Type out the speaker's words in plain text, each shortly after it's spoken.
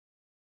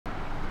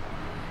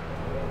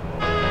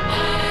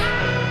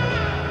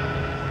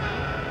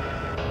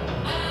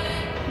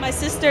My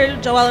sister,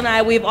 Joelle, and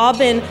I, we've all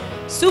been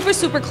super,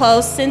 super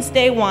close since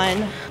day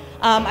one.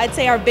 I'd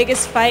say our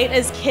biggest fight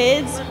as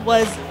kids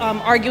was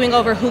arguing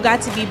over who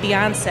got to be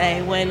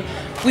Beyonce when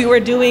we were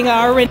doing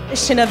our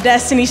rendition of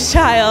Destiny's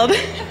Child.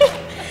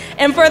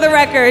 And for the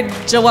record,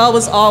 Joelle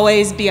was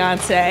always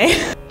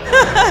Beyonce.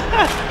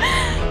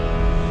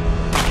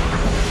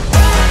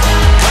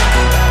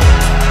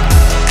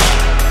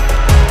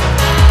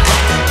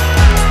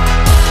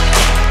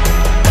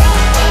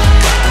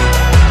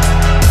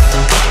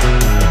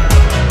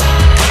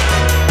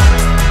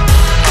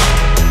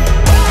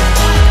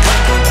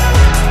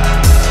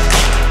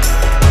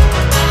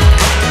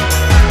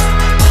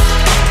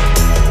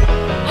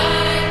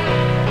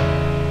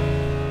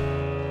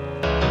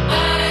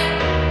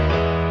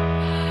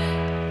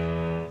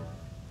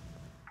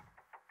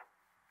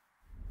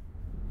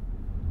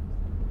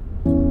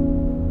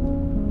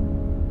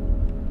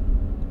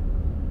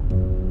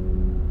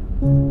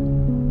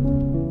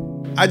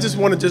 I just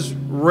want to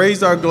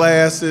raise our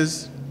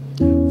glasses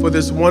for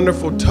this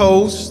wonderful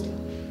toast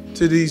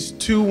to these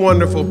two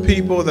wonderful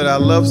people that I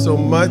love so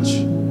much.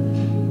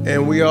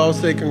 And we all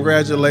say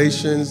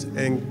congratulations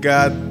and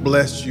God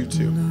bless you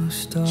too.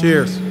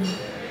 Cheers.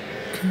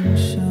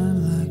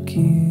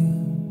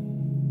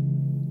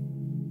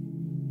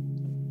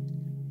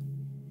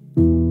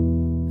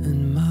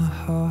 And my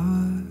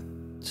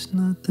heart's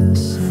not the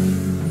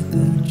same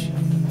without you.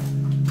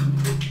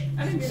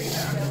 I didn't get it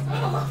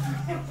out.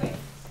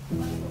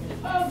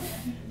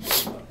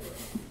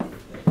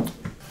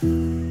 You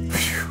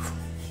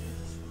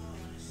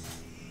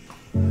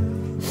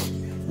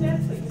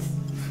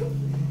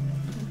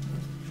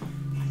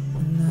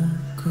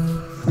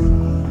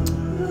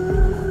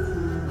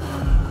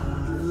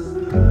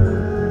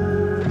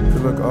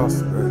look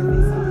awesome, man.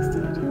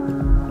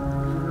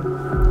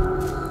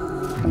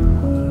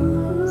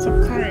 Stop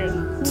crying.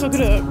 Suck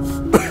it up.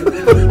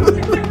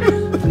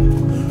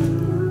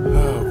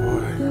 Oh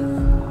boy.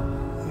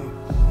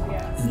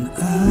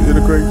 You did a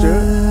great job.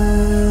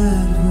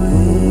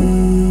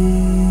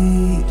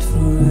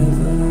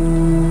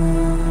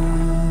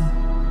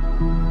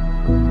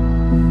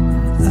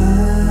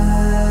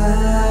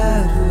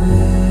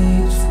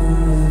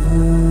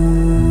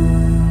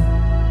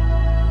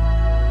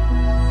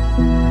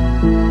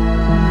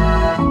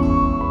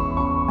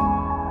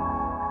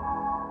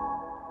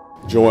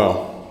 Joelle,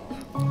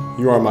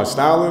 you are my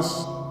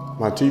stylist,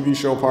 my TV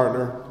show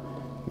partner,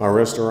 my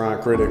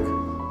restaurant critic,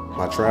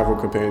 my travel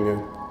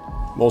companion,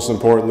 most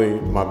importantly,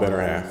 my better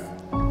half.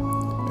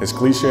 As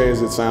cliche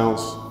as it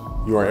sounds,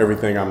 you are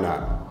everything I'm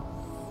not.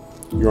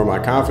 You are my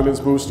confidence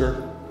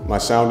booster, my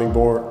sounding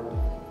board,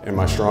 and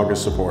my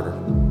strongest supporter.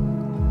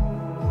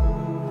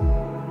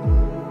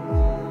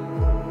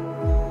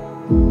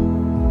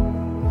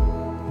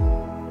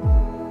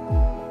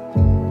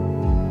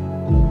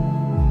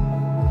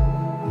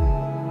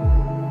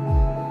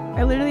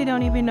 I literally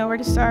don't even know where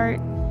to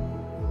start.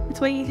 It's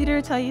way easier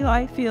to tell you how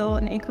I feel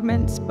in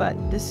increments, but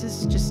this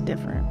is just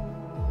different.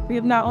 We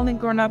have not only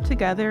grown up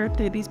together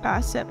through these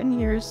past 7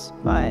 years,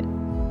 but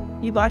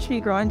you've watched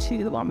me grow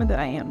into the woman that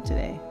I am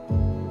today.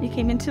 You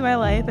came into my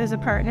life as a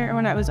partner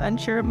when I was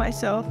unsure of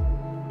myself,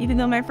 even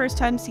though my first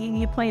time seeing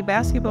you play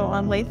basketball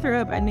on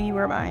Lathrop, I knew you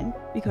were mine,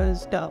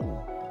 because duh.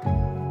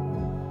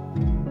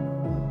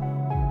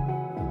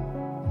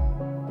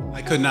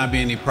 I could not be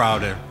any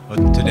prouder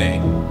of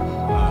today.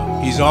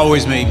 He's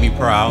always made me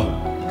proud.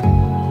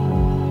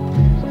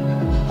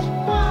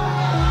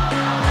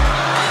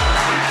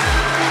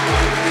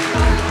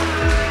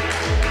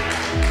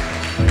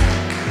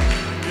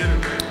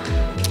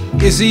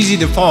 It's easy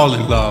to fall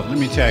in love, let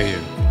me tell you.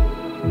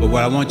 But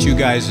what I want you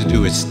guys to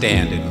do is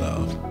stand in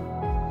love.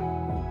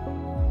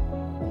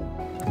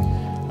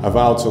 I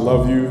vow to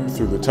love you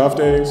through the tough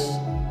days,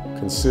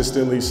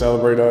 consistently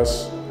celebrate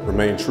us,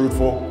 remain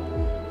truthful,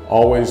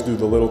 always do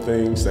the little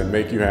things that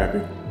make you happy,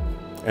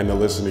 and to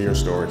listen to your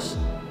stories.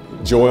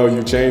 Joelle,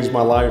 you changed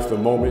my life the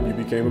moment you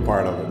became a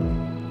part of it.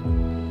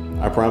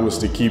 I promise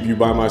to keep you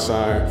by my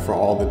side for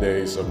all the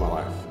days of my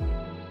life.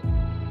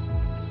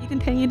 You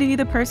continue to be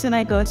the person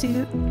I go to.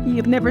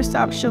 You've never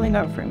stopped showing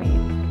up for me.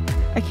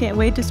 I can't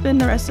wait to spend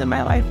the rest of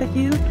my life with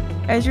you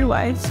as your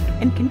wives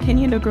and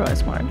continue to grow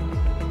as one.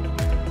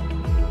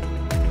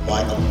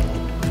 Michael,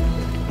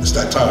 it's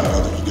that time,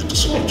 brother. You get to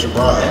salute your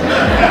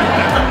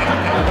bride.